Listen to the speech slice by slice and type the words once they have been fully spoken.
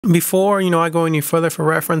Before, I go any further, for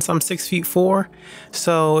reference, I'm 6'4".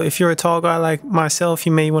 So if you're a tall guy like myself,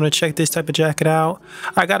 you may want to check this type of jacket out.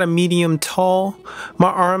 I got a medium tall. My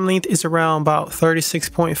arm length is around about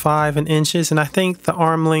 36.5 inches. And I think the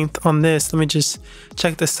arm length on this, let me just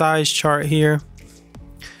check the size chart here.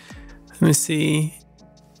 Let me see.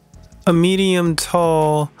 A medium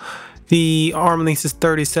tall, the arm length is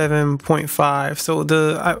 37.5. So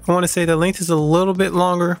I want to say the length is a little bit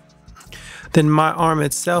longer than my arm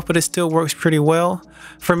itself, but it still works pretty well.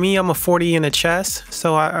 For me, I'm a 40 in the chest,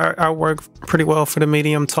 so I work pretty well for the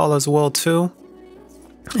medium tall as well too.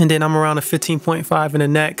 And then I'm around a 15.5 in the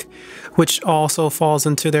neck, which also falls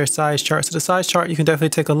into their size chart. So the size chart you can definitely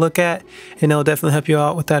take a look at, and it'll definitely help you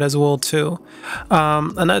out with that as well too.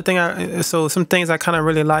 Another thing, so some things I kind of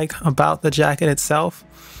really like about the jacket itself.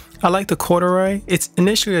 I like the corduroy. It's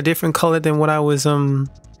initially a different color than what I was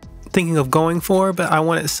thinking of going for, but I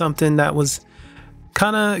wanted something that was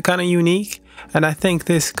kind of unique, and I think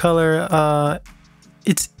this color,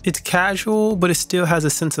 it's casual, but it still has a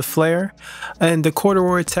sense of flair, and the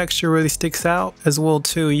corduroy texture really sticks out as well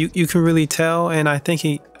too. You can really tell, and I think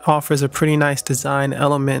it offers a pretty nice design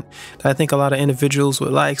element that I think a lot of individuals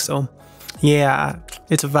would like. So yeah,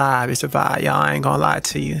 it's a vibe. It's a vibe, y'all. I ain't gonna lie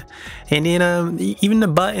to you. And then even the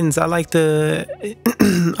buttons, I like the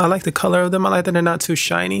I like the color of them. I like that they're not too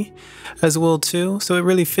shiny as well too. So it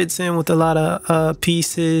really fits in with a lot of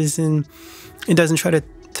pieces, and it doesn't try to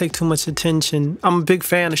take too much attention. I'm a big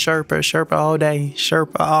fan of Sherpa all day,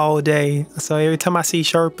 Sherpa all day. So every time I see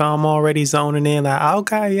Sherpa, I'm already zoning in like,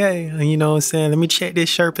 okay, yeah, you know what I'm saying? Let me check this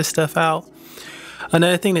Sherpa stuff out.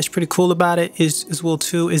 Another thing that's pretty cool about it is as well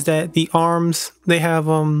too is that the arms, they have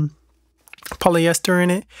polyester in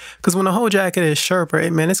it, because when the whole jacket is Sherpa,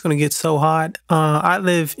 man, it's gonna get so hot. I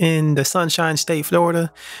live in the Sunshine State, Florida,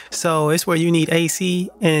 so it's where you need AC,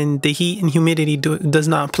 and the heat and humidity does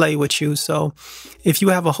not play with you. So if you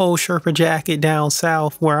have a whole Sherpa jacket down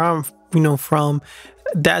south where I'm from,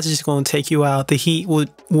 that's just going to take you out. The heat will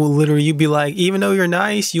literally, you'd be like, even though you're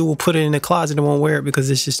nice, you will put it in the closet and won't wear it because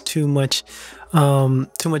it's just too much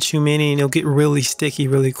humidity, and it'll get really sticky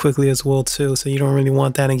really quickly as well too. So you don't really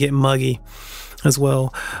want that, and get muggy as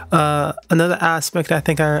well. Another aspect I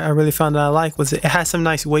think I really found that I like was it has some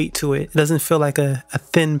nice weight to it. It doesn't feel like a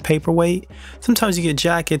thin paperweight. Sometimes you get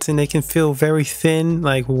jackets and they can feel very thin,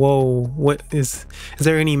 like, whoa, what is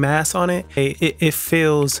there any mass on it? It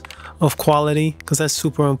feels of quality, because that's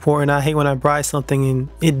super important. I hate when I buy something and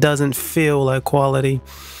it doesn't feel like quality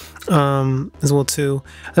as well too.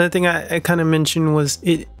 Another thing I kind of mentioned was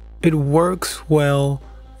it works well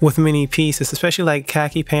with many pieces, especially like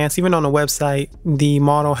khaki pants. Even on the website, the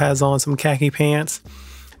model has on some khaki pants,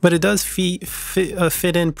 but it does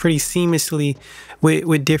fit in pretty seamlessly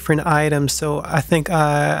with different items. So I think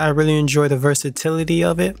I really enjoy the versatility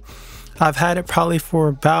of it. I've had it probably for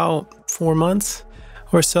about 4 months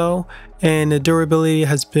or so, and the durability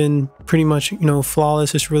has been pretty much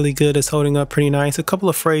flawless. It's really good. It's holding up pretty nice. A couple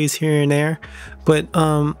of frays here and there, but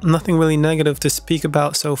nothing really negative to speak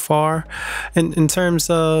about so far. And in terms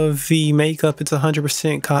of the makeup, it's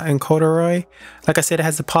 100% cotton corduroy. Like I said, it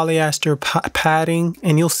has the polyester padding,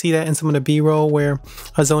 and you'll see that in some of the B-roll where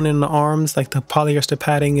I zone in the arms. Like the polyester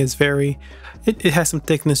padding is it has some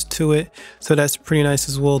thickness to it, so that's pretty nice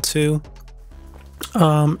as well too.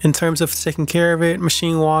 In terms of taking care of it,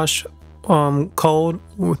 machine wash cold,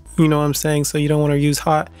 you know what I'm saying, so you don't want to use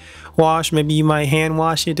hot wash. Maybe you might hand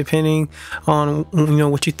wash it, depending on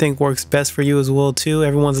what you think works best for you as well too.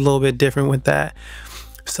 Everyone's a little bit different with that.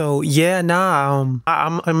 So yeah,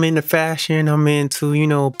 I'm into fashion. I'm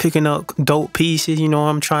into picking up dope pieces.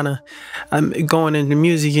 I'm going in the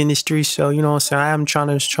music industry, so what I'm saying, I'm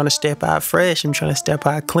trying to step out fresh. I'm trying to step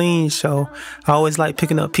out clean. So I always like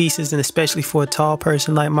picking up pieces, and especially for a tall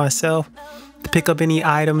person like myself, to pick up any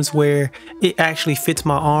items where it actually fits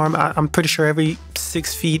my arm. I'm pretty sure every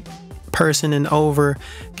 6 feet person and over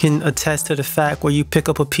can attest to the fact where you pick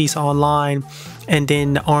up a piece online and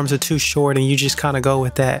then the arms are too short and you just kind of go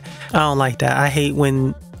with that. I don't like that. I hate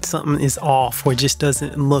when something is off or just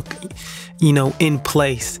doesn't look in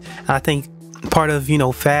place. I think part of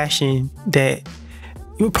fashion, that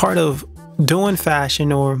part of doing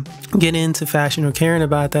fashion or getting into fashion or caring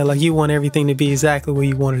about that, like, you want everything to be exactly where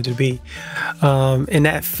you want it to be, and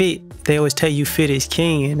that fit, they always tell you fit is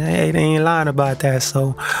king, and they ain't lying about that.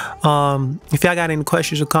 So if y'all got any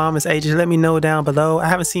questions or comments, hey, just let me know down below. I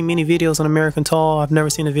haven't seen many videos on American Tall. I've never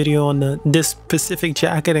seen a video on this specific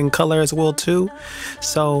jacket and color as well too.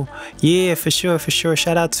 So yeah, for sure,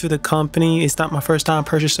 shout out to the company. It's not my first time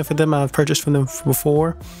purchasing for them. I've purchased from them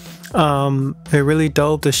before. They're really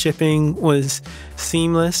dope. The shipping was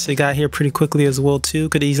seamless. It got here pretty quickly as well too.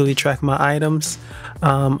 Could easily track my items.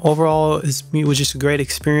 Overall, it was just a great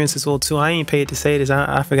experience as well too. I ain't paid to say this.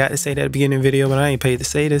 I forgot to say that at the beginning of the video, but I ain't paid to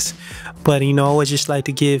say this. But you know, I always just like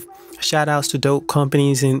to give shout outs to dope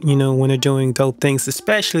companies, and you know, when they're doing dope things,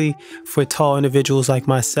 especially for tall individuals like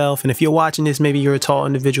myself. And if you're watching this, maybe you're a tall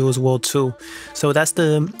individual as well too. So that's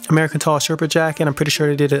the American Tall Sherpa Jacket. I'm pretty sure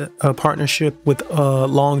they did a partnership with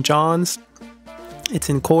Long John's. It's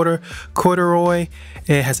in corduroy.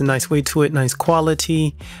 It has a nice weight to it, nice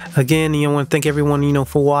quality. Again, you know, I want to thank everyone, you know,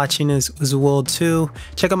 for watching as well too.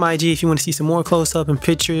 Check out my IG if you want to see some more close-up and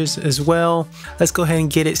pictures as well. Let's go ahead and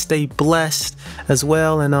get it. Stay blessed as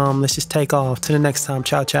well, and let's just take off. Till the next time.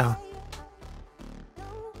 Ciao, ciao.